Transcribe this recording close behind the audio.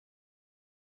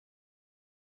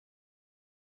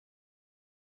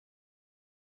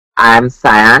I am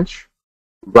Sayansh,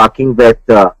 working with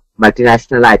the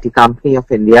multinational IT company of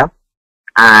India,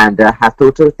 and have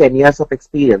total 10 years of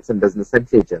experience in business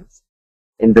intelligence.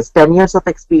 In this 10 years of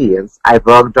experience, I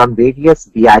worked on various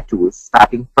BI tools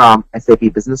starting from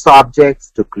SAP Business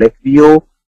Objects to Qlikview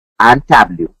and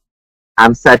Tableau.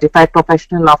 I'm certified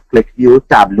professional of Qlikview,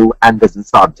 Tableau and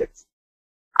Business Objects.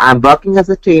 I'm working as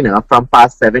a trainer from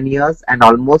past 7 years and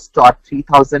almost taught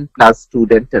 3,000 plus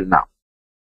students till now.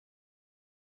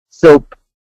 So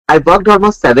I worked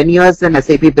almost 7 years in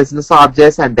SAP Business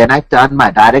Objects, and then I turned my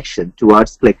direction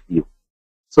towards Qlikview.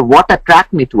 So what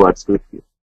attracted me towards Qlikview?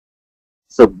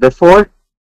 So before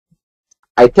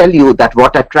I tell you that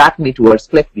what attracted me towards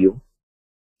Qlikview,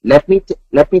 let me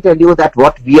tell you that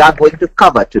what we are going to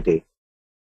cover today.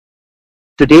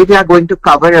 Today we are going to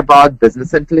cover about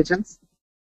business intelligence,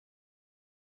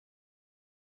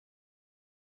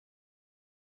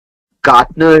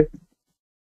 Gartner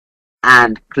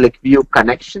and Qlikview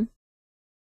connection,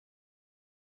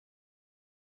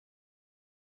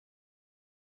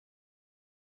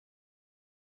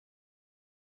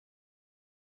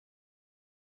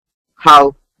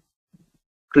 how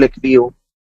Qlikview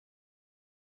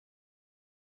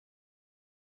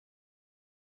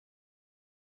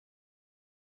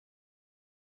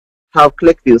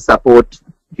support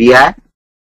BI,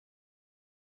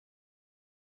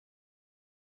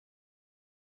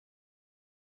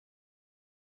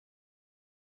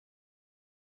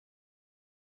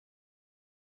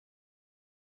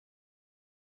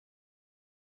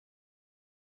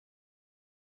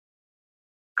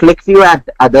 Qlikview and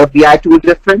other BI tool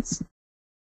difference,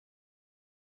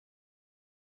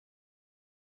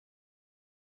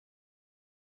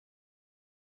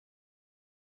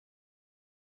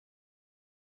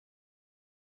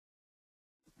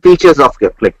 features of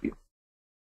Qlikview.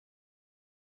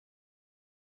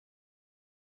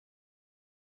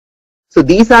 So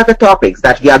these are the topics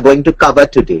that we are going to cover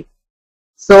today.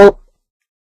 So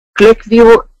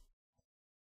Qlikview,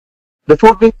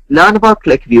 before we learn about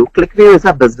Qlikview, Qlikview is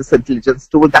a business intelligence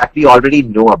tool that we already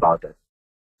know about it.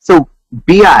 So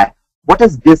BI, what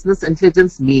does business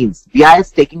intelligence means? BI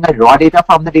is taking a raw data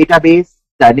from the database,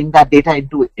 turning that data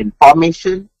into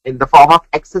information in the form of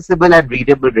accessible and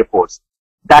readable reports.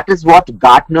 That is what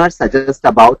Gartner suggests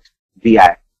about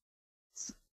BI.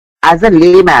 As a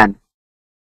layman,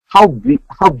 how we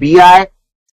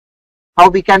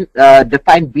can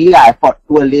define BI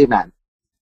to a layman?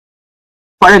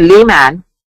 For a layman,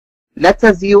 let's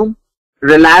assume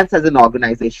Reliance as an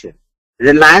organization.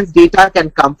 Reliance data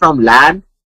can come from land,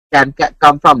 can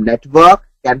come from network,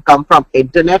 can come from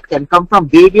internet, can come from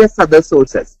various other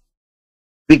sources.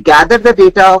 We gather the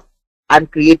data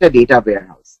and create a data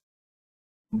warehouse.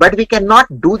 But we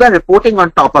cannot do the reporting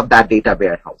on top of that data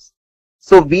warehouse.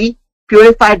 So we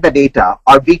purify the data,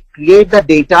 or we create the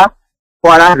data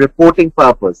for our reporting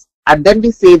purpose, and then we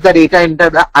save the data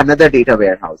into another data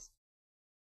warehouse.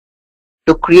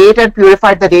 To create and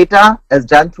purify the data is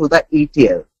done through the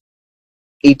ETL.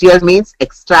 ETL means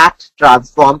extract,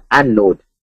 transform and load.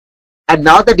 And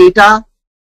now the data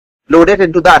loaded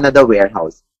into the another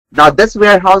warehouse. Now this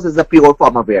warehouse is a pure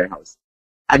form of warehouse.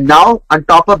 And now on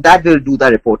top of that we'll do the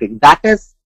reporting. That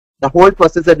is the whole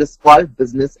process that is called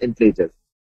business intelligence.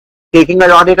 Taking a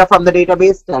raw data from the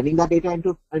database, turning that data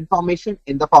into information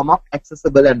in the form of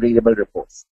accessible and readable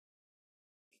reports.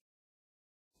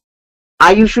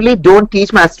 I usually don't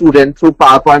teach my students through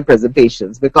PowerPoint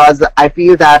presentations because I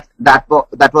feel that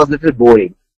was a little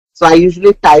boring. So I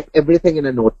usually type everything in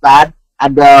a notepad,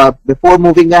 and before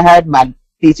moving ahead, my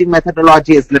teaching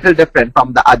methodology is little different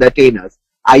from the other trainers.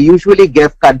 I usually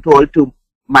give control to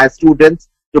my students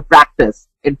to practice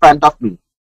in front of me.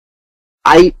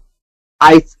 I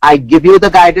give you the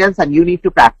guidance and you need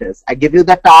to practice. I give you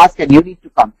the task and you need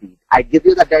to complete. I give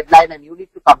you the deadline and you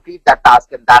need to complete that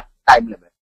task in that time limit.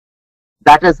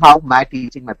 That is how my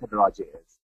teaching methodology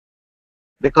is.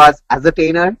 Because as a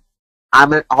trainer,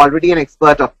 I'm already an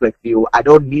expert of Qlikview. I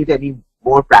don't need any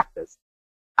more practice.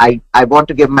 I want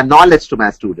to give my knowledge to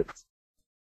my students.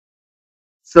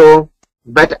 So,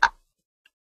 but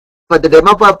for the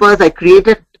demo purpose, I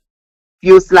created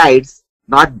few slides,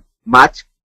 not much.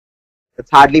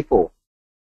 It's hardly 4.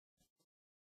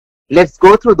 Let's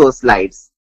go through those slides.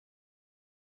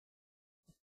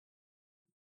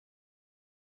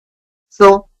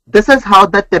 So this is how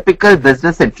the typical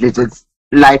business intelligence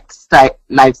life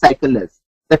cycle is.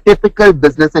 The typical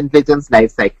business intelligence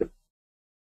life cycle.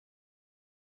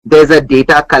 There's a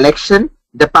data collection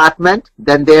department,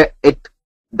 then the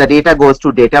data goes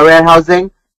to data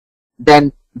warehousing,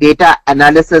 then data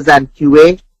analysis and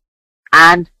QA,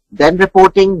 and Then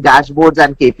reporting, dashboards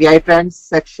and KPI trends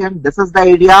section. This is the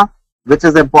area which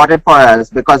is important for us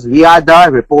because we are the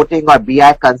reporting or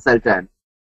BI consultant.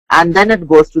 And then it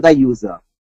goes to the user.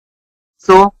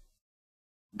 So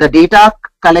the data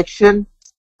collection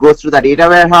goes to the data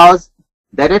warehouse.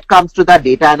 Then it comes to the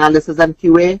data analysis and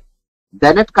QA.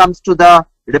 Then it comes to the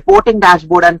reporting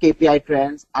dashboard and KPI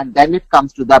trends. And then it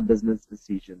comes to the business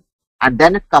decision. And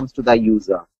then it comes to the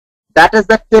user. That is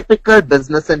the typical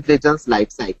business intelligence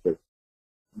life cycle.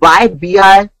 Why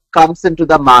BI comes into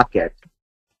the market?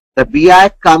 The BI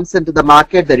comes into the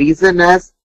market. The reason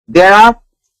is there are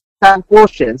some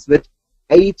questions which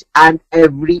each and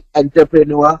every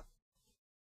entrepreneur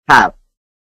have.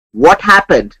 What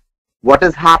happened? What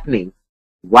is happening?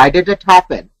 Why did it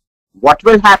happen? What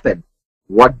will happen?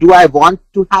 What do I want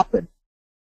to happen?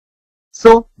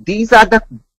 So these are the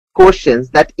questions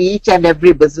that each and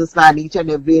every businessman, each and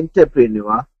every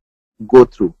entrepreneur go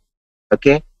through.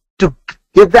 Okay? To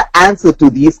give the answer to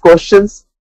these questions,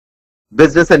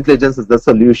 business intelligence is the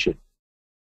solution.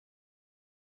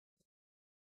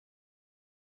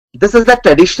 This is the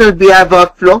traditional BI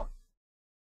workflow.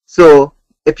 So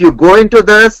if you go into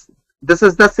this, this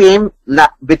is the same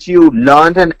which you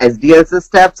learned in SDLC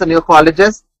steps in your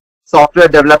colleges. Software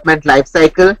development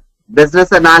lifecycle,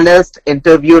 business analyst,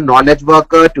 interview knowledge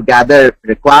worker to gather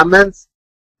requirements.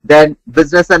 Then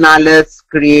business analysts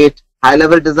create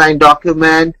high-level design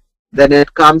document. Then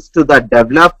it comes to the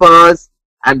developers,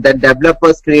 and then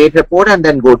developers create report and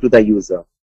then go to the user.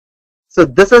 So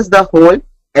this is the whole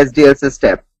SDLC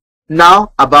step.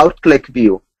 Now about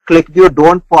Qlikview. Qlikview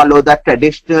don't follow the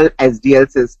traditional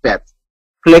SDLC steps.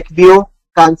 Qlikview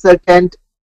consultant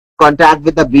contact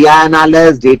with the BI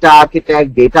analyst, data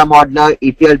architect, data modeler,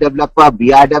 ETL developer,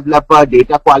 BI developer,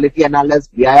 data quality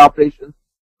analyst, BI operations.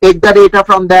 Take the data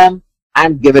from them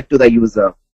and give it to the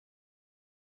user.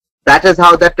 That is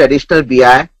how the traditional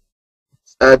BI,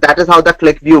 that is how the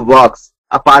Qlikview works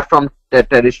apart from the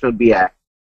traditional BI.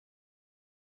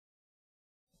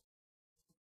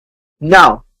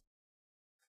 Now,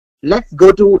 let's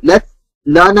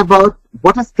learn about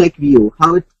what is Qlikview,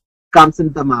 how it comes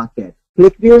into the market.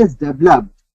 Qlikview is developed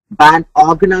by an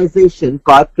organization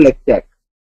called Qlikview.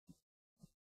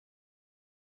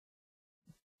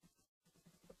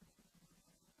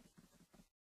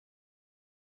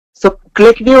 So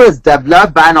Qlikview is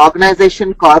developed by an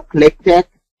organization called Qlikview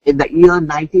in the year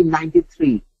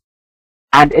 1993,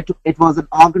 and it was an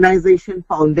organization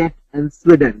founded in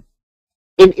Sweden.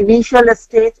 In initial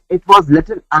stage, it was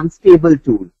little unstable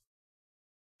tool,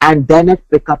 and then it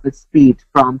picked up its speed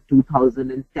from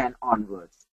 2010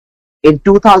 onwards. In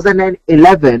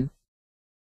 2011,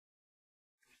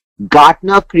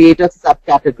 Gartner created a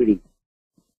subcategory.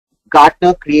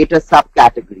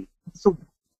 So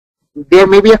there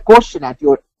may be a question at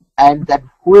your end that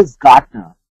who is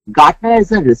Gartner? Gartner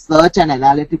is a research and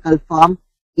analytical firm.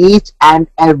 Each and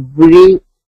every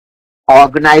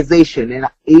organization in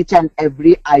each and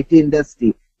every IT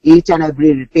industry, each and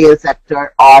every retail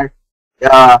sector or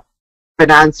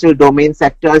financial domain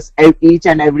sectors, each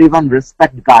and everyone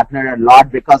respect Gartner a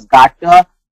lot, because Gartner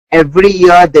every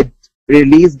year they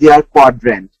release their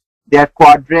quadrant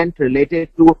related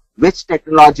to which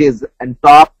technology is on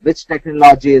top, which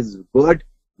technology is good,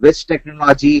 which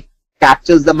technology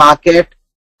captures the market,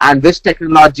 and which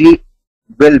technology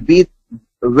will be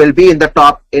in the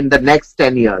top in the next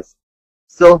 10 years.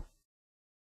 So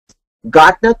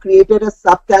Gartner created a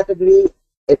subcategory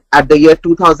at the year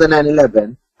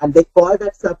 2011, and they call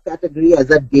that subcategory as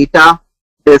a data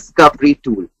discovery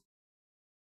tool.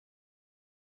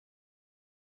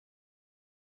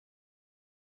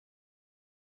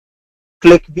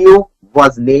 Qlikview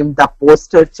was named the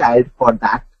poster child for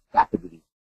that category.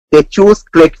 They choose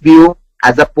Qlikview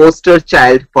as a poster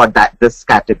child for this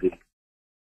category.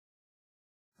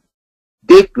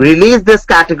 They released this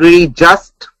category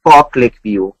just for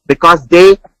Qlikview because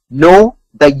they know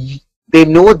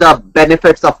the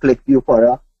benefits of Qlikview for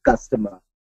a customer.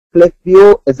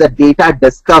 Qlikview is a data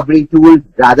discovery tool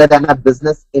rather than a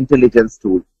business intelligence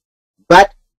tool.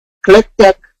 But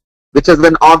Qlikview, which is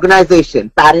an organization,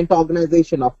 parent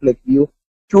organization of Qlikview,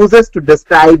 chooses to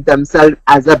describe themselves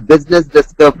as a business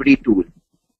discovery tool.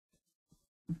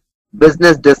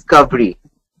 Business discovery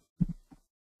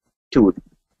tool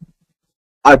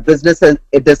or business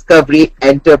discovery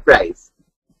enterprise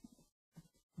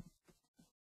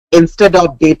instead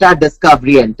of data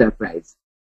discovery enterprise.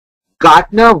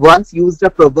 Gartner once used a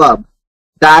proverb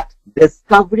that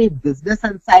discovering business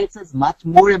insights is much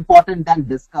more important than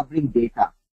discovering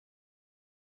data.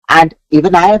 And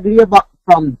even I agree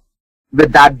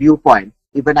with that viewpoint.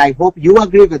 Even I hope you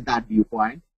agree with that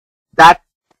viewpoint, that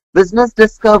Business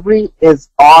discovery is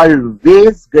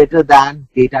always greater than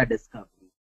data discovery,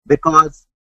 because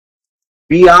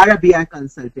we are a BI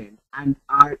consultant and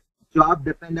our job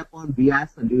depends upon BI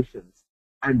solutions,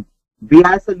 and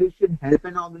BI solution help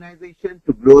an organization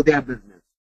to grow their business.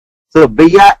 So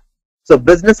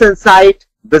business insight,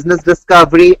 business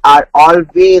discovery are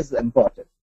always important.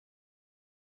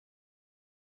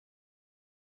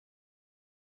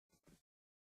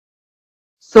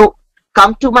 So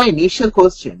come to my initial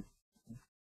question.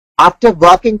 After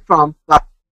working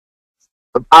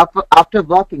after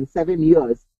working 7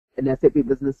 years in SAP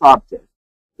Business Objects,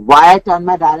 why I turn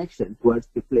my direction towards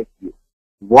the Qlikview?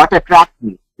 What attracted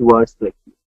me towards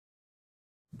Qlikview?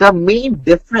 The main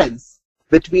difference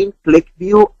between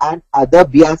Qlikview and other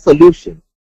BI solutions,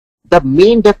 the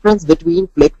main difference between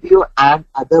Qlikview and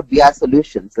other BI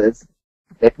solutions is,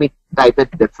 let me type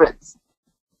it difference.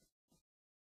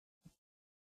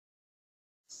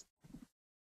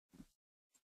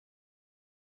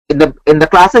 In the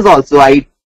classes also, I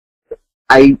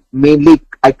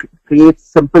create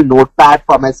simple notepad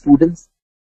for my students.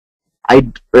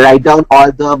 I write down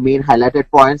all the main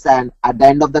highlighted points, and at the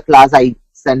end of the class, I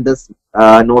send this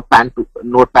notepad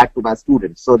to my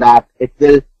students, so that it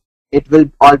will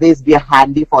always be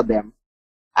handy for them,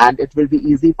 and it will be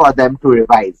easy for them to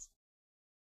revise.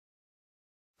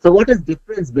 So what is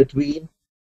difference between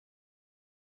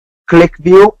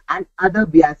Qlikview and other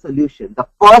BI solutions? The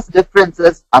first difference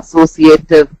is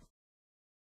associative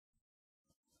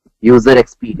user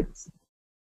experience.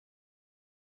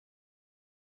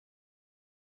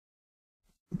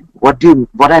 What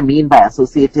I mean by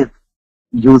associative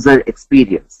user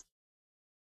experience?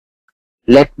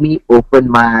 Let me open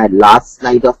my last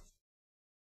slide of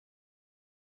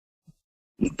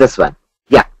this one.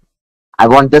 Yeah, I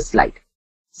want this slide.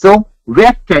 So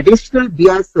where traditional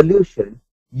BI solution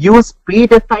use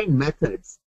predefined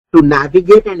methods to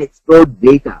navigate and explore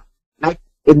data, like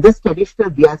in this traditional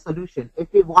BI solution,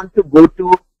 if we want to go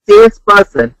to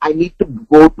salesperson, I need to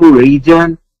go to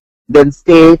region, then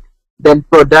state, then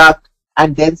product,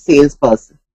 and then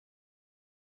salesperson.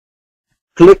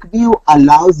 Qlikview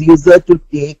allows user to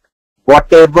take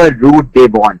whatever route they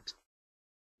want.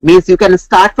 Means you can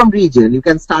start from region, you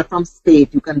can start from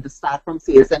state, you can start from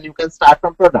sales, and you can start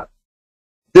from product.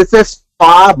 This is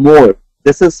far more.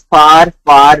 This is far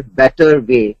better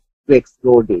way to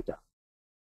explore data.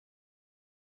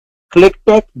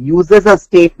 QlikTech uses a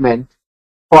statement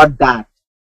for that,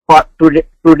 to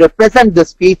represent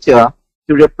this feature,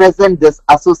 to represent this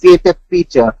associative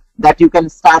feature, that you can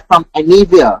start from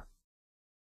anywhere.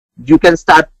 You can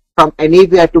start from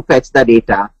anywhere to fetch the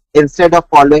data instead of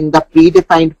following the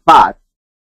predefined path.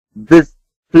 This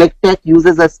QlikTech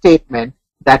uses a statement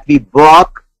that we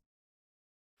work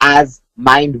as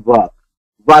mind work,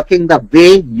 working the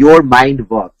way your mind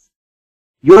works.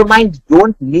 Your mind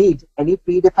don't need any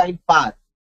predefined path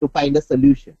to find a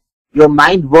solution. Your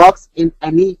mind works in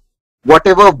any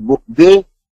whatever way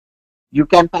you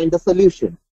can find the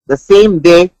solution. The same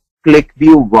way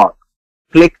Qlikview work.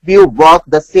 Qlikview work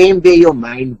the same way your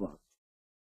mind works.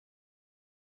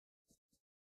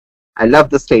 I love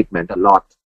the statement a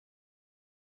lot.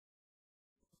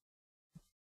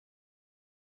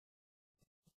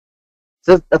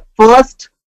 So the first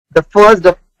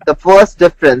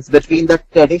difference between the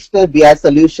traditional BI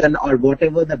solution or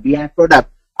whatever the BI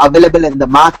product available in the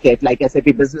market, like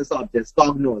SAP Business Objects,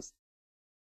 Cognos,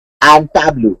 and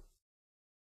Tableau,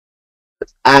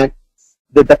 and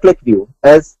the Qlikview,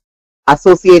 is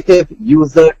associative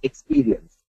user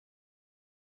experience.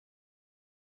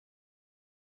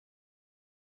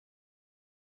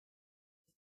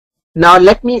 Now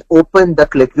let me open the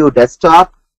Qlikview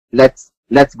desktop.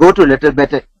 Let's go to a little bit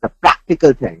the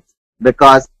practical things,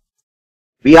 because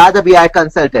we are the BI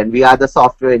consultant, we are the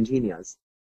software engineers.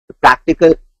 The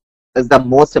practical is the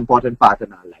most important part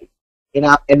in our life.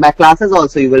 In my classes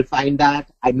also, you will find that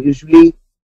I usually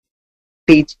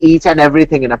teach each and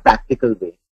everything in a practical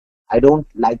way. I don't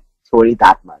like theory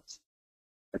that much.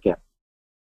 Okay.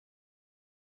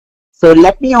 So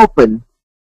let me open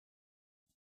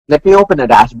a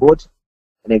dashboard,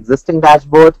 an existing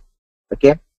dashboard.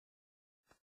 Okay.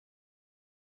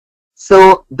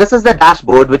 So this is the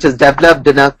dashboard which is developed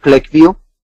in a Qlikview.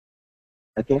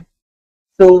 Okay.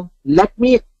 So let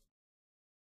me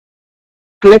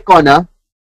click on a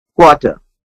quarter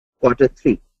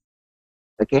 3.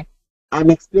 Okay. I'm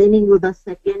explaining you the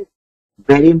second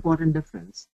very important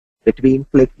difference between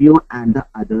Qlikview and the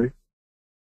other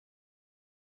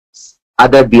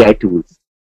BI tools.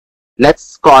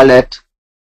 Let's call it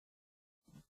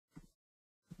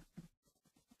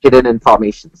hidden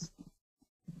informations.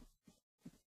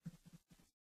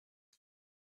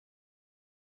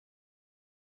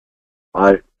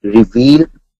 or reveal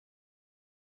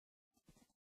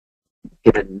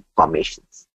hidden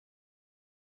informations.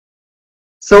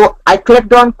 So I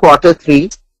clicked on quarter 3.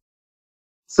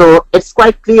 So it's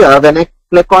quite clear when I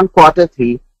click on quarter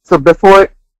 3. So before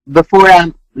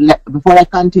I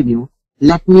continue,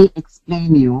 let me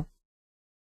explain you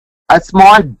a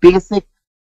small basic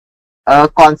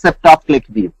concept of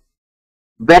Qlikview.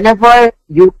 Whenever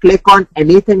you click on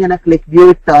anything in a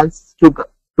Qlikview, it turns to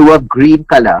a green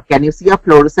color. Can you see a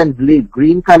fluorescent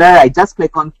green color? I just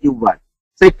click on Q1.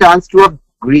 So it turns to a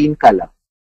green color.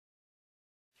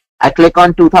 I click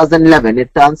on 2011,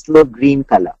 it turns to a green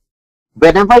color.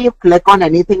 Whenever you click on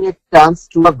anything, it turns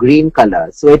to a green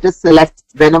color. So it is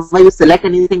whenever you select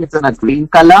anything, it's in a green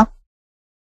color.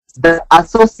 The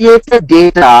associated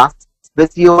data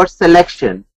with your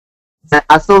selection,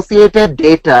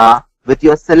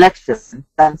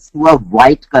 turns to a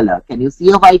white color. Can you see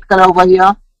a white color over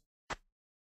here?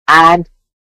 And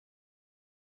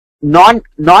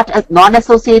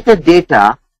non-associated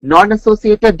data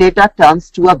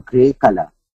turns to a gray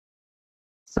color.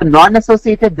 So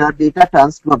non-associated data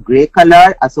turns to a gray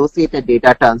color, associated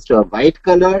data turns to a white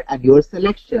color, and your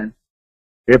selection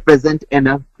represent in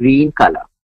a green color.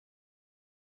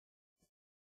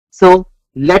 So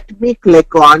let me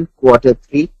click on quarter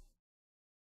 3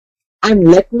 and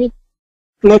let me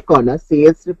click on a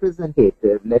sales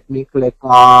representative. Let me click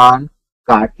on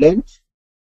cart length.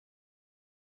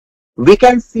 We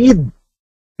can see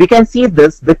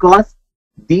this because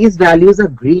these values are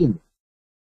green,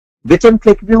 which in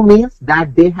Qlikview means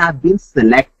that they have been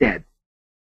selected.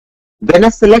 When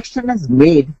a selection is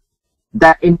made,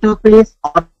 the interface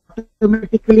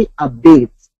automatically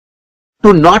updates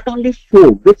to not only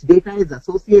show which data is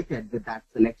associated with that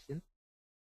selection,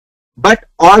 but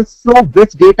also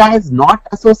which data is not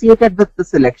associated with the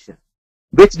selection.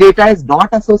 Which data is not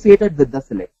associated with the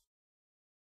selection.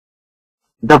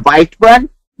 The white one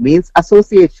means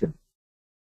association.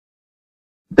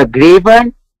 The gray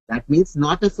one, that means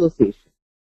not association.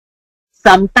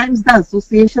 Sometimes the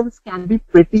associations can be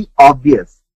pretty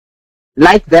obvious.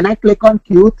 Like when I click on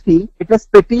Q3, it is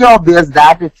pretty obvious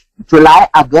that July,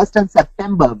 August and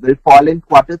September will fall in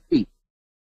quarter 3.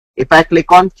 If I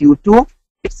click on Q2,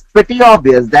 it's pretty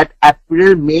obvious that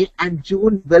April, May and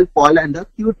June will fall under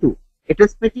Q2. It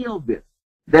is pretty obvious.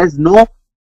 There's no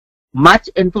much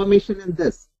information in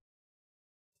this.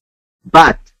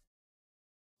 But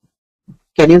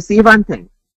can you see one thing?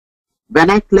 When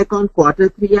I click on quarter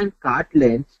 3 and cart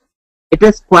length, it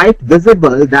is quite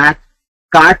visible that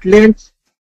cart length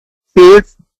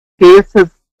sales his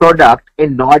product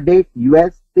in Nordic,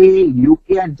 USA,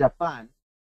 UK and Japan.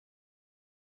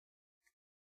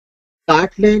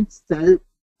 Cart length sell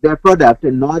their product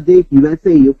in Nordic,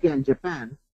 USA, UK and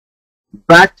Japan,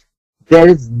 but there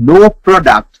is no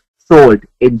product sold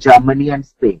in Germany and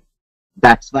Spain.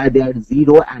 That's why they are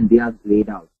 0 and they are grayed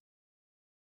out.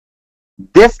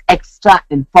 This extra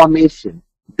information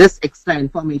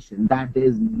that there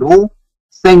is no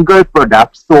single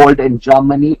product sold in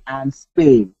Germany and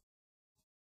Spain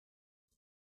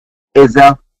is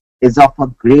of a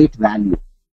great value.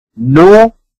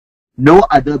 No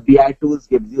other BI tools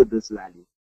gives you this value.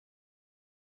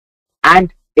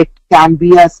 And it can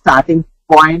be a starting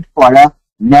point for a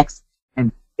next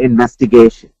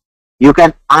investigation. You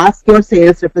can ask your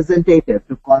sales representative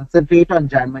to concentrate on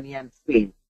Germany and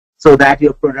Spain so that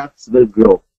your products will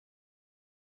grow.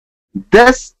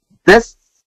 This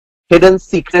hidden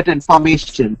secret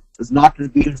information is not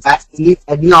revealed by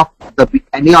any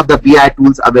of the BI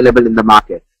tools available in the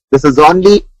market. This is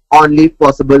only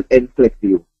possible in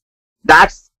Qlikview.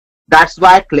 That's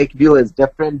why Qlikview is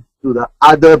different to the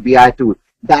other BI tool.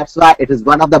 That's why it is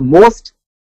one of the most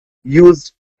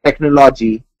used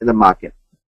technology in the market.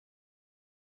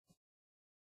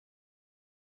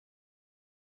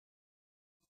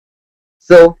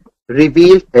 So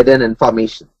reveal hidden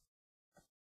information.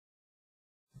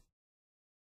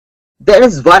 There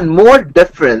is one more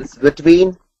difference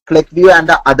between Qlikview and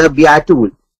the other BI tool.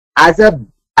 As a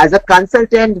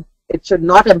consultant, it should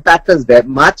not impact us very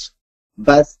much,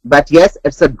 but yes,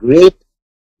 it's a great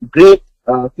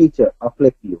feature of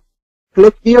Qlikview.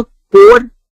 Qlikview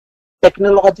core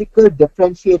technological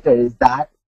differentiator is that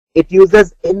it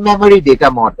uses in-memory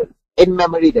data model.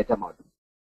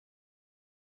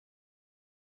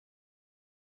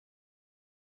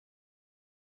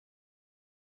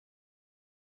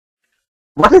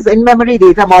 What is in-memory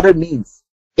data model means?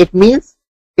 It means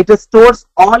it stores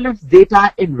all its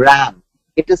data in RAM.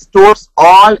 It stores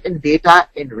all in data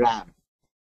in RAM.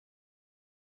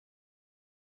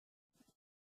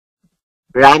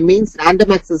 RAM means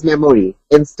random access memory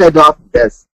instead of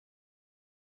disk.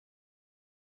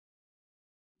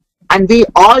 And we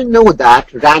all know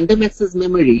that random access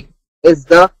memory is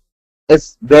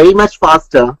very much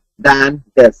faster than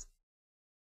disk.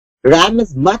 RAM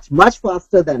is much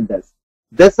faster than this.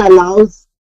 This allows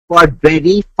for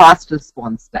very fast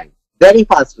response time,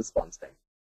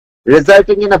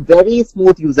 resulting in a very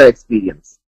smooth user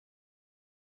experience.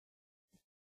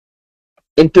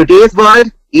 In today's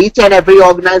world, each and every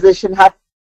organization has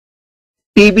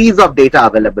TBs of data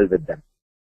available with them,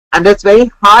 and it's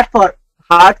very hard for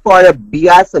a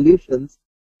BI solutions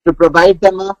to provide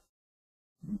them a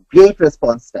great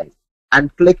response time.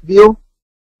 And Qlikview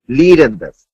lead in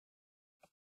this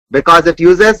because it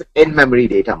uses in-memory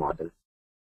data model.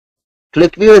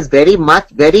 Qlikview is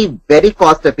very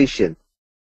cost efficient.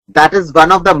 That is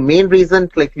one of the main reasons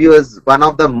Qlikview is one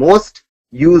of the most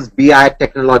used BI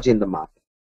technology in the market.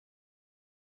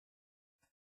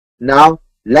 Now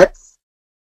let's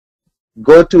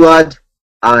go toward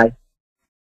our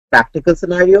practical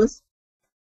scenarios.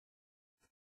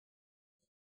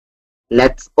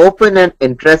 Let's open an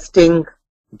interesting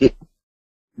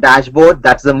dashboard.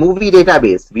 That's a movie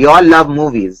database. We all love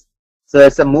movies. So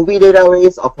it's a movie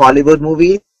database of Hollywood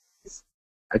movies.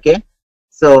 Okay.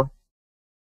 So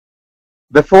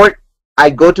before I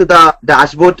go to the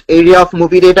dashboard area of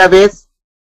movie database,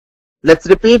 let's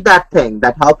repeat that thing,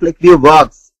 that how Qlikview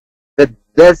works with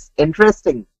this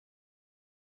interesting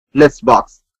list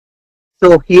box.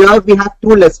 So here we have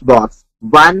two list boxes,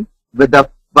 one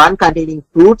containing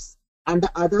fruits and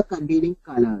the other containing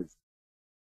colors.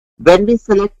 When we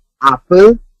select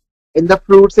apple in the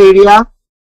fruits area,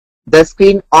 the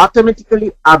screen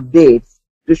automatically updates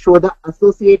to show the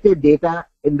associated data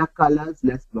in the colors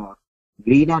list box,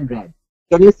 green and red.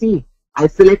 Can you see? I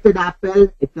selected apple,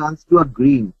 it turns to a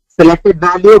green. Selected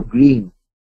value, green.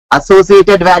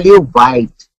 Associated value,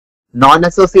 white.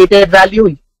 Non-associated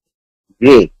value,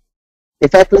 gray.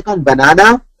 If I click on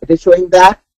banana, it is showing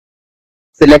that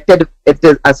selected, it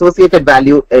is associated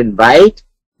value in white.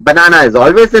 Banana is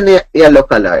always in a yellow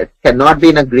color. It cannot be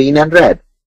in a green and red.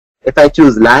 If I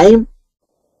choose lime,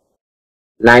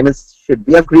 should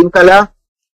be a green color.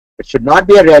 It should not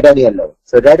be a red and yellow.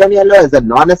 So red and yellow is a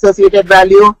non-associated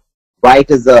value. White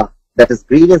is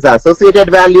green is the associated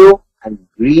value, and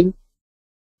green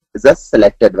is a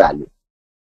selected value.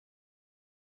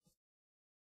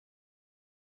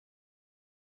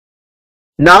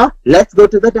 Now let's go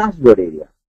to the dashboard area.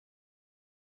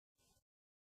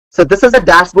 So this is a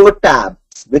dashboard tab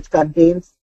which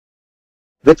contains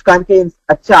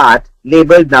a chart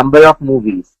labeled number of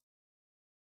movies.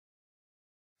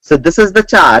 So this is the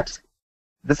chart.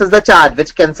 This is the chart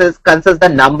which consists the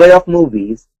number of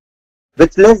movies,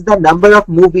 which lists the number of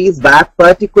movies by a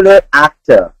particular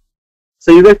actor.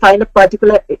 So you will find a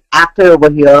particular actor over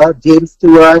here: James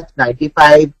Stewart,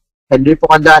 95, Henry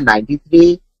Fonda,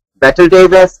 93, Bette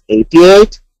Davis,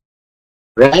 88,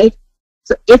 right?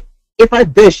 So if I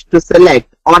wish to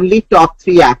select only top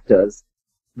 3 actors,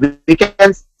 we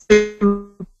can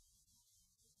simply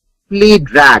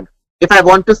drag. If I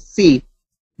want to see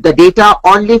the data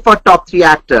only for top 3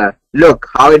 actors, look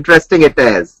how interesting it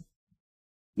is.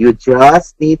 You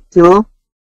just need to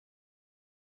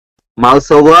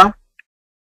mouse over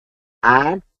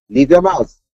and leave your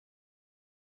mouse.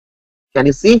 Can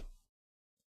you see?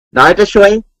 Now it is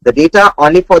showing the data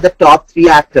only for the top 3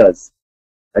 actors.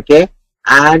 Okay,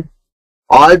 and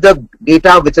all the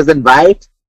data which is in white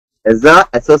is the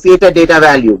associated data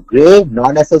value, gray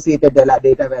non-associated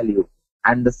data value,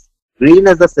 and the green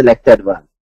is the selected one,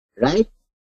 right?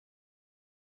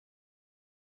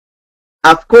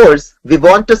 Of course, we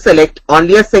want to select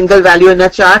only a single value in a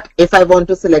chart. If I want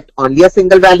to select only a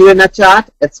single value in a chart,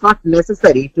 it's not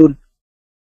necessary to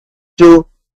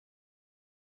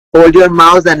hold your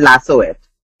mouse and lasso it.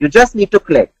 You just need to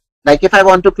click. Like if I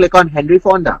want to click on Henry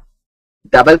Fonda,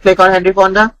 double click on Henry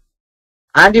Fonda,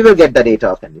 and you will get the data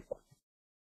of Henry Fonda,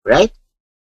 right?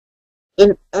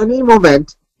 In any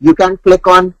moment, you can click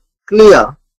on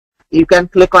clear. You can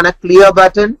click on a clear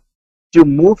button to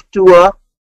move to a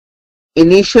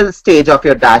initial stage of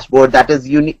your dashboard, that is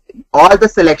all the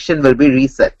selection will be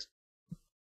reset.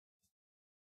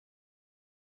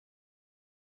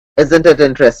 Isn't it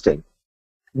interesting?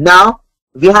 Now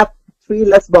we have 3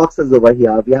 list boxes over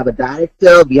here. We have a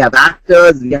director, we have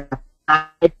actors, we have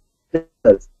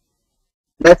actors.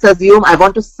 Let's assume I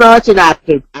want to search in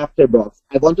actor box.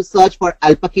 I want to search for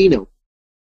Al Pacino.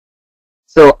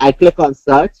 So I click on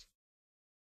search.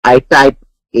 I type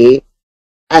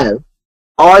AL.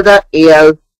 All the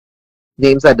AL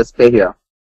names are displayed here.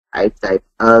 I type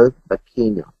Al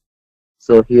Pacino.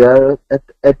 So here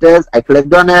it is. I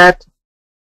clicked on it.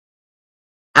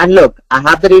 And look, I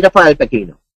have the data for Al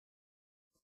Pacino.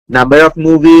 number of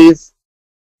movies.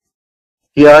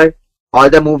 Here, all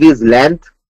the movies length,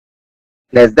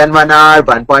 less than 1 hour,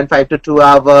 1.5 to 2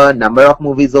 hour, number of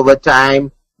movies over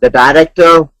time, the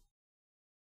director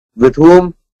with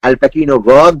whom Al Pacino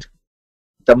worked,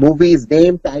 the movie's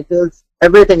name, titles,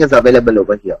 everything is available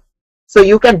over here. So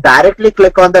you can directly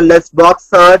click on the list box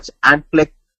search and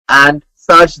click and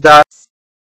search the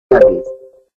database.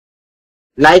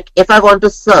 Like if I want to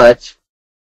search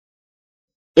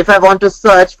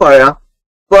for a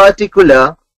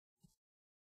particular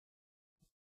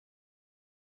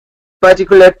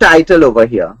title over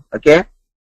here, okay?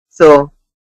 So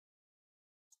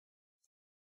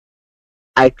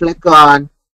I click on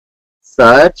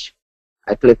search,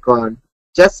 I click on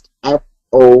just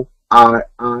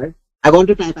FORR. I want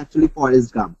to type actually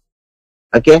Forrest Gump,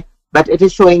 okay? But it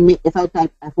is showing me if I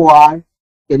type FOR,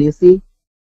 can you see?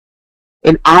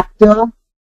 In after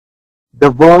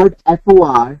the word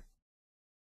FOR,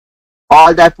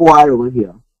 all the FOR over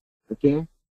here, okay?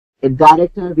 In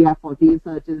director, we have 14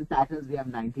 searches, in titles, we have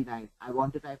 99. I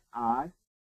want to type R.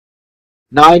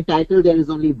 Now in title, there is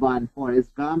only one,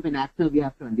 Forrest Gump. In actor, we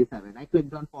have 27. I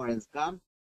clicked on Forrest Gump.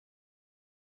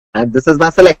 And this is my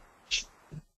selection.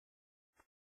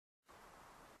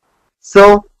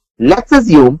 So let's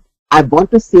assume I want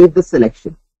to save the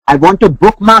selection. I want to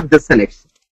bookmark the selection.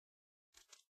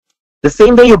 The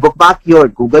same way you bookmark your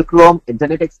Google Chrome,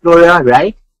 Internet Explorer,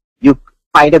 right? You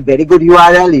find a very good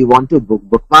URL, you want to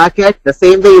bookmark it. The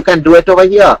same way you can do it over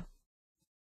here.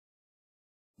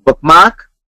 Bookmark,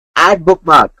 add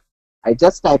bookmark. I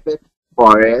just type it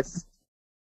Forrest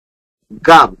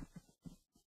Gump,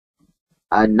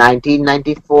 a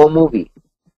 1994 movie.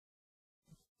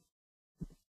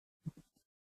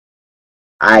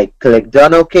 I clicked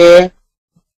on OK.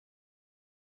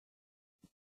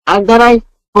 And then I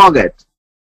forget.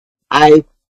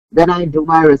 Then I do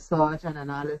my research and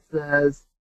analysis,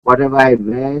 whatever I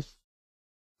wish.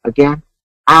 Okay.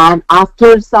 And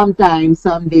after some time,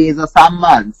 some days or some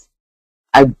months,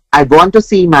 I want to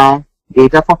see my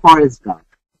data for Forrest Gump.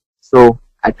 So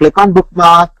I click on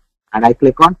bookmark and I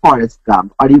click on Forrest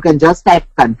Gump, or you can just type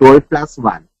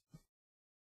Ctrl+1.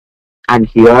 And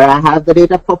here I have the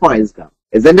data for Forrest Gump.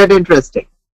 Isn't it interesting?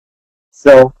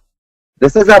 So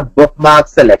this is a bookmark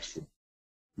selection.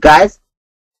 Guys,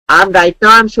 right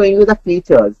now I'm showing you the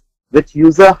features which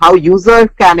how user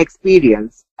can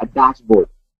experience a dashboard.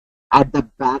 At the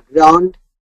background,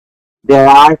 there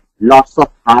are lots of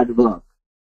hard work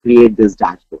to create this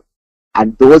dashboard.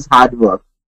 And those hard work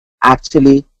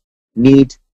actually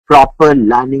need proper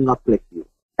learning of Qlikview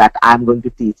that I'm going to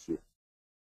teach you.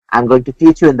 I'm going to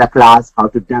teach you in the class how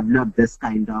to develop this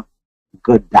kind of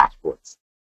good dashboards.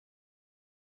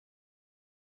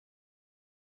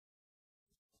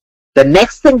 The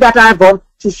next thing that I want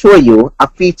to show you a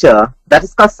feature that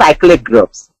is called cyclic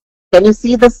groups. Can you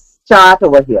see this chart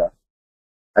over here?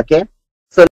 Okay,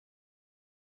 so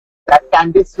that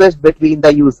can be switched between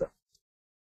the user.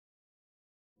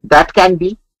 That can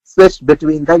be switched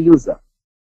between the user.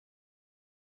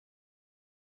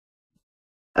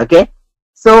 Okay,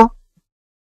 so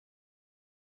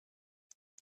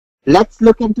let's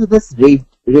look into this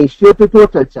ratio to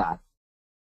total chart.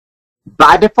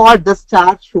 By default, this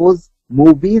chart shows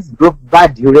movies grouped by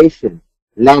duration,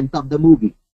 length of the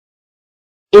movie.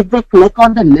 If we click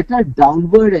on the little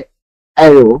downward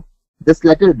arrow, this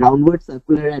little downward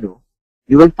circular arrow,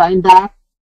 you will find that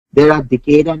there are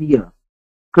decade and year.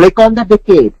 Click on the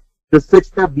decade to switch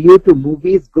the view to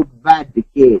movies grouped by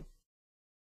decade.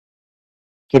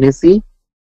 Can you see?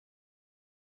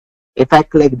 If I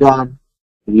clicked on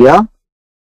year,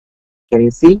 can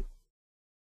you see?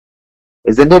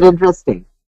 Isn't it interesting?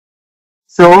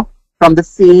 So from the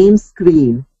same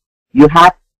screen, you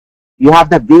have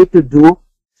the way to do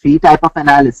 3 types of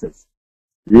analysis: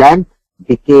 length,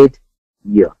 decade,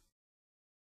 year.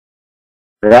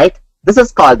 Right? This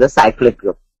is called the cyclic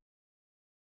group.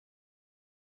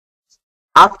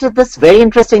 After this very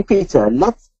interesting feature,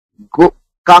 let's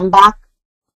come back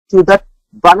to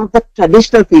one of the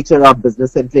traditional feature of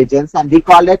business intelligence, and we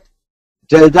call it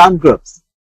drill down groups.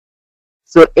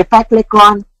 So if I click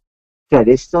on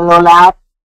traditional app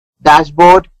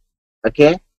dashboard,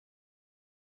 okay,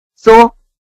 so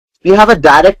we have a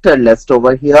director list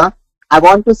over here. I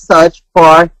want to search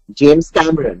for James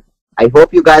Cameron. I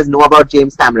hope you guys know about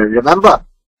James Cameron. Remember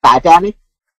Titanic,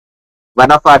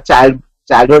 one of our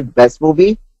childhood best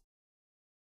movie.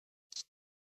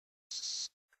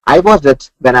 I watched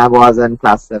it when I was in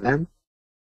class 7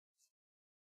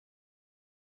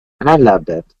 and I loved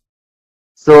it.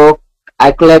 So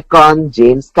I click on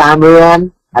James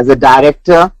Cameron as a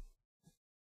director.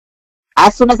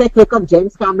 As soon as I click on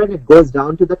James Cameron, it goes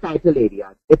down to the title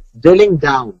area. It's drilling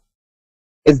down.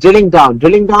 It's drilling down.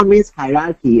 Drilling down means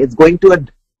hierarchy. It's going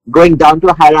down to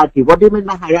a hierarchy. What do you mean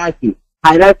by hierarchy?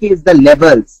 Hierarchy is the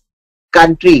levels.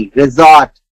 Country,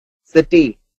 resort,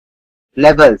 city,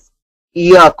 levels.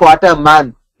 Year, quarter,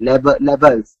 month,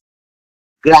 levels.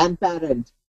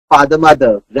 Grandparent, father,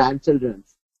 mother, grandchildren,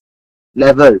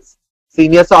 levels.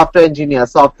 Senior software engineer,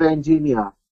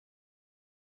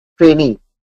 trainee,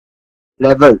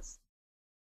 levels,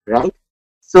 right?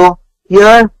 So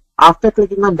here, after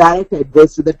clicking on director, it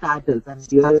goes to the titles, and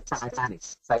here is Titanic.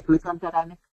 So I click on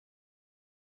Titanic.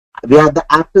 We have the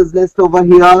actors list over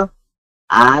here,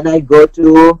 and I go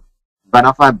to one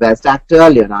of my best actor,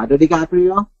 Leonardo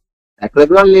DiCaprio. I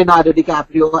click on Leonardo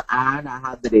DiCaprio, and I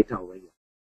have the data over here.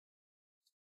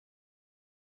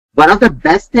 One of the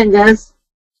best things is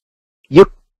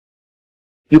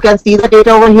you can see the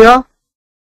data over here.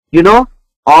 You know,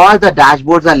 all the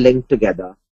dashboards are linked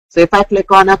together. So if I click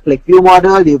on a Qlikview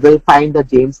model, you will find the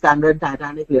James Cameron,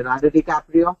 Titanic, Leonardo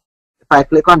DiCaprio. If I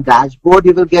click on dashboard,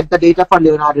 you will get the data for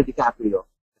Leonardo DiCaprio.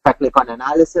 If I click on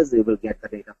analysis, you will get the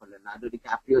data for Leonardo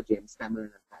DiCaprio, James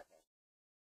Cameron, and Titanic.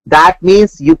 That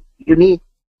means you need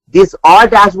these all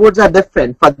dashboards are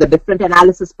different for the different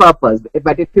analysis purpose.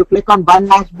 But if you click on one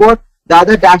dashboard, the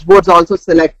other dashboards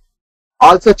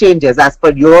also changes as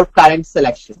per your current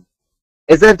selection.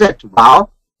 Isn't it? Wow.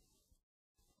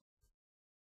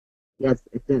 Yes,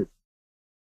 it is.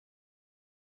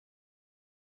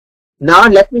 Now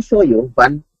let me show you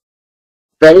one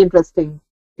very interesting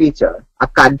feature, a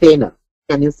container.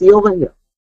 Can you see over here?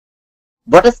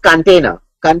 What is container?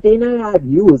 Container are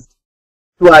used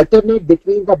to alternate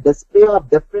between the display of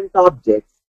different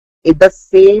objects in the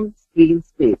same screen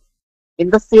space.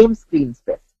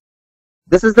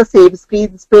 This is the same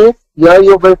screen space. Here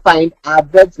you will find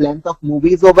average length of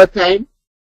movies over time.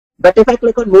 But if I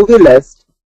click on movie list,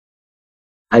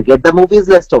 I get the movies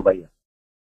list over here.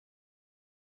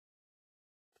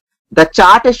 The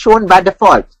chart is shown by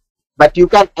default, but you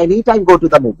can anytime go to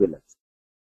the movie list.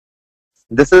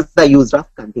 This is the use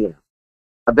of container,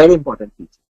 a very important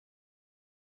feature.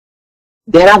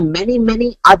 There are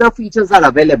many other features are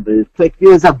available.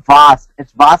 Qlikview is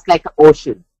it's vast like an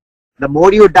ocean. The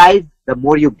more you dive, the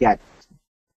more you get.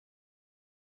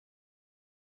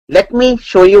 Let me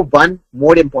show you one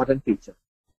more important feature.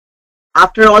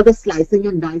 After all the slicing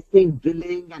and dicing,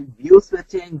 drilling and view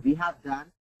switching we have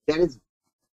done, there is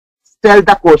still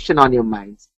the question on your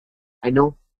minds. I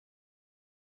know.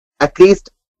 At least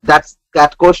that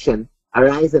question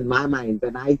arises in my mind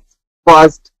when I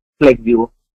first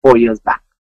Qlikview 4 years back.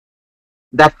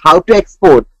 That how to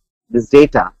export this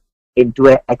data into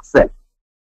an Excel.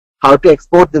 How to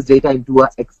export this data into an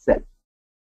Excel.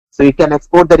 So you can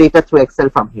export the data through Excel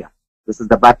from here. This is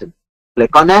the button.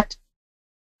 Click on it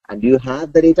and you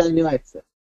have the data in your Excel.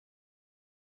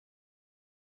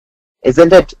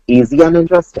 Isn't it easy and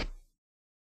interesting?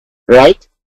 Right?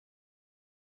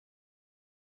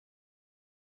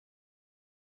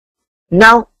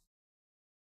 Now,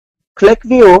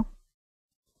 Qlikview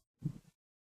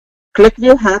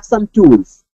have some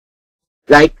tools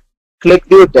like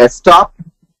Qlikview Desktop,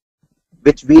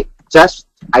 which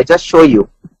I just show you.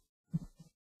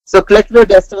 So Qlikview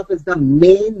Desktop is the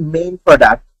main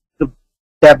product to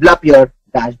develop your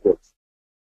dashboards.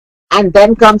 And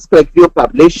then comes Qlikview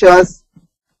Publishers.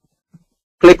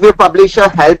 Qlikview Publisher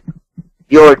help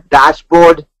your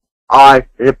dashboard or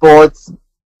reports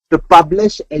to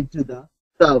publish into the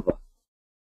server.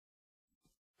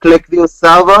 Qlikview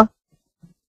Server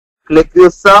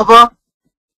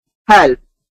help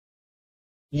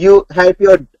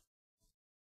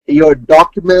your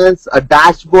documents, a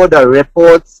dashboard or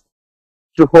reports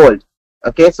to hold,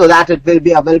 okay, so that it will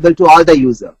be available to all the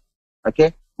user.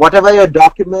 Okay, whatever your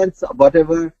documents,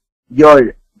 whatever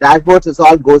your dashboards, is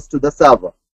all goes to the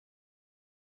server.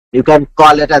 You can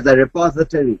call it as a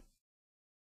repository.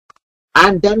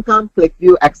 And then comes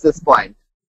Qlikview Access Point.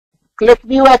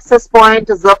 Qlikview Access Point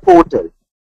is a portal.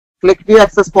 Qlikview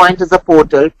Access Point is a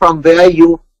portal from where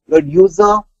your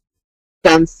user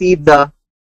can see the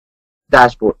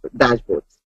dashboards.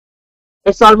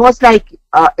 It's almost like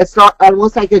a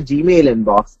Gmail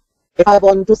inbox. If I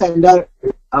want to send a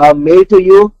mail to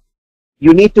you,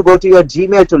 you need to go to your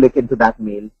Gmail to look into that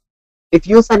mail. If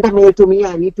you send a mail to me,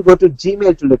 I need to go to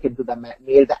Gmail to look into the mail,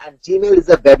 and Gmail is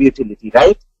a web utility,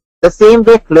 right? The same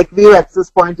way, Qlikview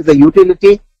Access Point is a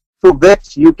utility through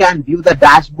which you can view the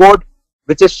dashboard,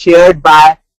 which is shared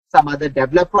by some other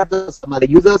developers or some other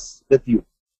users with you.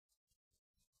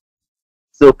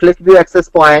 So Qlikview Access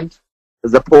Point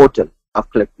is a portal of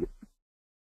Qlikview.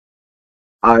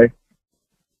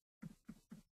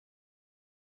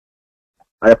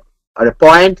 or a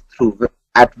point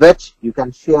at which you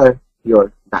can share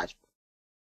your dashboard.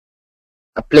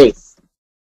 A place,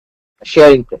 a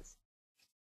sharing place.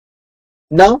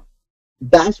 Now,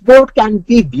 dashboard can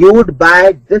be viewed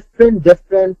by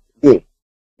different way.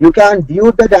 You can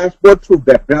view the dashboard through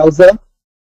web browser,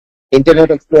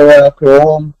 Internet Explorer,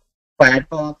 Chrome,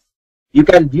 Firefox. You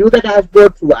can view the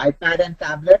dashboard through iPad and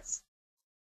tablets.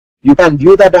 You can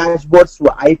view the dashboard through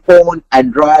iPhone,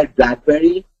 Android,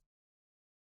 BlackBerry.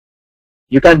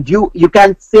 You can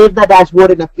save the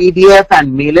dashboard in a PDF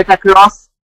and mail it across.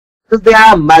 So there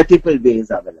are multiple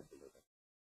ways available.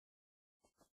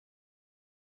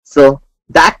 So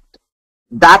that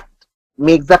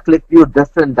makes the Qlikview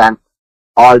different than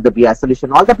all the BI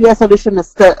solution. All the BI solution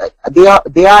is they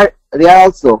are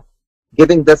also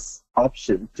giving this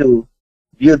option to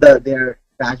view their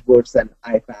dashboards and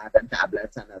iPad and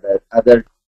tablets and other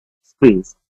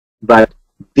screens. But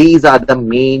these are the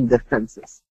main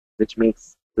differences which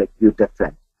makes Qlikview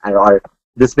different, or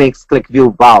this makes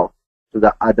Qlikview wow to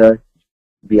the other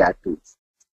BI tools.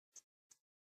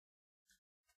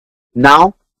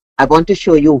 Now I want to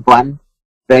show you one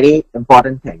very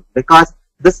important thing, because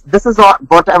this is all,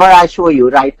 whatever I show you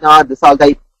right now, this all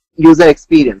the user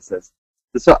experiences.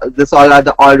 This all are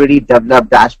the already developed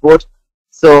dashboards.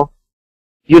 So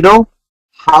you know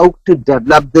how to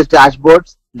develop these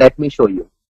dashboards. Let me show you.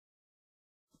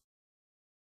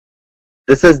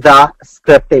 This is the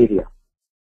script area.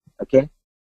 Okay,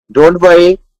 don't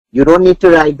worry, you don't need to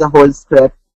write the whole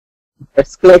script.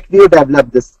 Let's Qlikview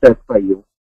develop this script for you,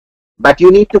 but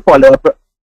you need to follow a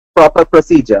proper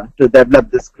procedure to develop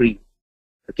the screen.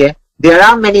 Okay, there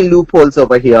are many loopholes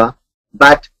over here,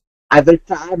 but I will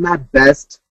try my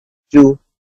best to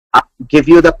give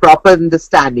you the proper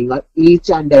understanding of each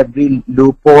and every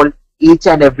loophole, each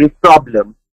and every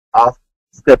problem of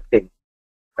scripting.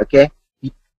 Okay,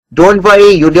 don't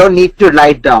worry, you don't need to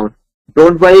write down.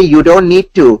 Don't worry, you don't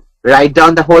need to write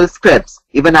down the whole scripts.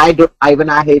 Even I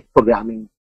hate programming.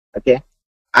 Okay,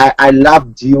 I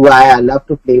love GUI. I love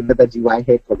to play with the GUI. I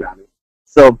hate programming.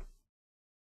 So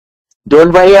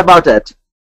don't worry about it.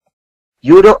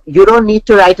 You don't need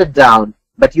to write it down,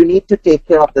 but you need to take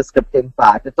care of the scripting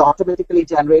part. It's automatically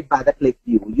generated by the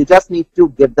Qlikview. You just need to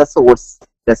give the source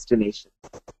destination.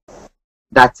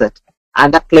 That's it,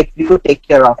 and the Qlikview take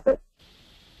care of it.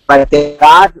 But there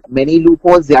are many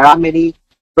loopholes. There are many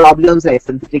problems like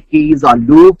synthetic keys or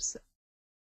loops,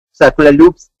 circular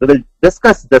loops. We will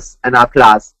discuss this in our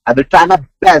class. I will try my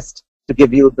best to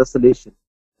give you the solution.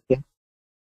 Okay.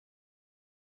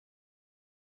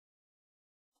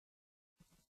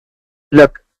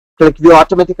 Look, Qlikview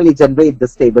automatically generate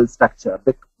this table structure.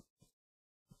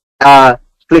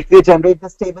 Qlikview generate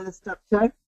this table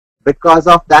structure because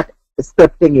of that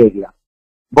scripting area.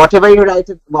 Whatever you write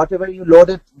it, whatever you load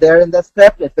it there in the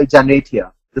script, it will generate here.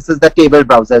 This is the table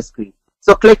browser screen.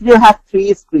 So Qlikview has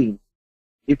 3 screens.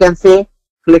 You can say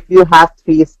Qlikview has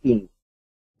 3 screens.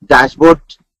 Dashboard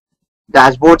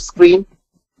screen,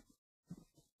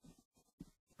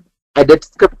 edit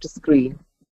script screen,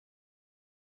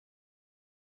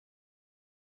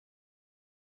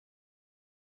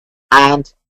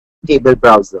 and table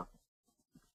browser.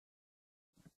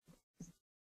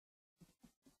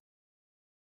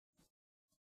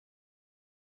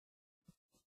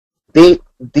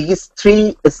 These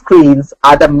 3 screens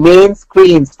are the main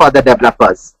screens for the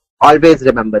developers. Always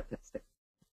remember this.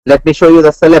 Let me show you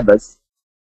the syllabus,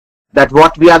 that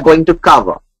what we are going to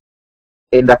cover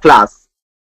in the class.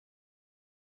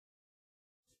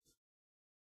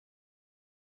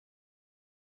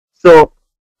 So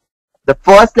the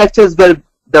first lectures will,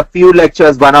 the few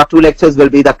lectures, 1 or 2 lectures will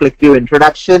be the Qlikview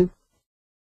introduction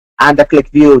and the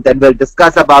Qlikview. Then we'll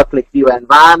discuss about Qlikview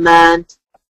environment,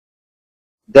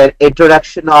 the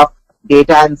introduction of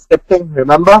data and scripting.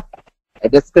 Remember,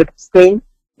 edit script screen.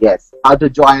 Yes, how to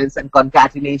joins and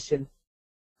concatenation.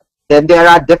 Then there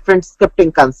are different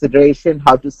scripting consideration,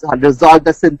 how to resolve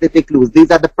the synthetic loops.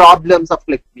 These are the problems of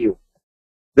Qlikview.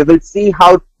 We will see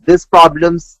how these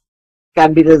problems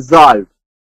can be resolved.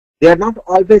 They are not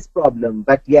always problems,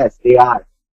 but yes, they are.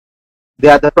 They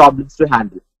are the problems to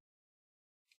handle.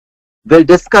 We'll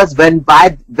discuss in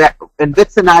which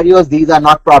scenarios these are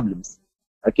not problems.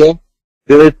 Okay,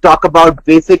 we will talk about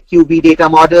basic QB data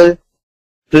model,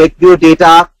 Qlikview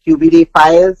data, QBD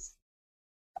files,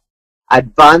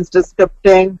 advanced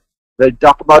scripting. We'll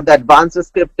talk about the advanced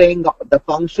scripting, the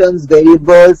functions,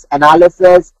 variables,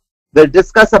 analysis. We'll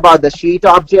discuss about the sheet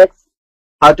objects,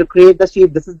 how to create the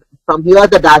sheet. This is from here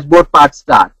the dashboard part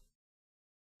starts.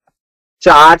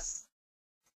 Charts,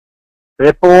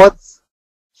 reports,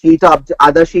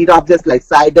 other sheet objects like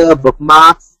cider,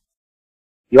 bookmarks.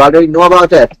 You already know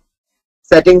about it.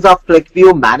 Settings of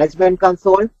Qlikview management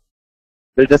console.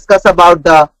 We'll discuss about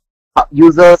the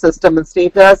user system and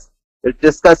status. We'll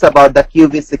discuss about the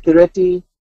QV security.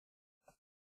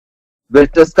 We'll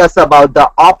discuss about the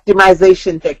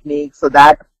optimization technique so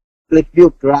that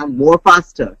Qlikview can run more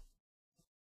faster.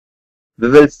 We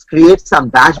will create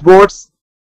some dashboards,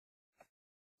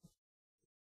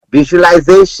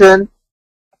 visualization.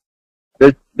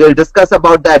 We'll discuss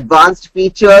about the advanced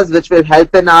features which will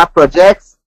help in our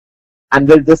projects, and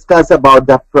we'll discuss about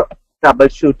the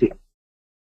troubleshooting.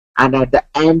 And at the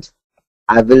end,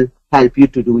 I will help you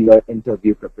to do your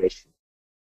interview preparation.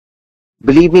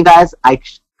 Believe me, guys, I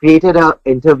created an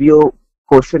interview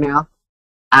questionnaire,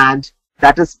 and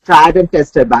that is tried and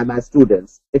tested by my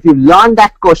students. If you learn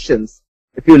that questions,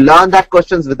 with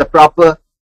the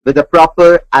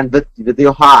proper and with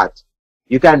your heart,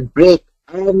 you can break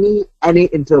any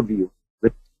interview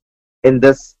in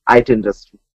this IT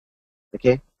industry.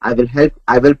 Okay, I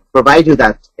will provide you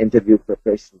that interview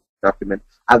preparation document.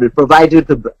 I will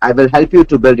help you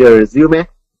to build your resume.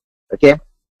 Okay,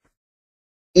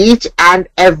 each and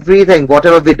everything,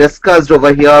 whatever we discussed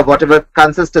over here, whatever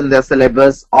consists in the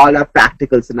syllabus, all are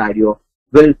practical scenario.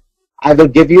 I will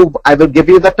give you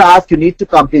the task. You need to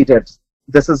complete it.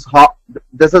 This is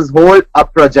whole a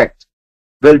project.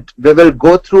 We will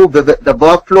go through the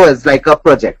workflow is like a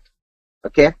project.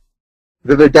 Okay,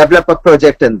 we will develop a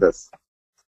project in this.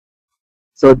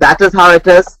 So that is how it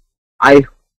is. I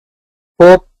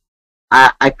hope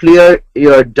I clear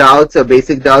your doubts, your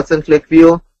basic doubts in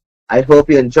Qlikview. I hope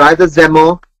you enjoy this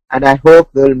demo, and I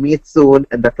hope we'll meet soon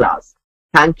in the class.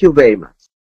 Thank you very much.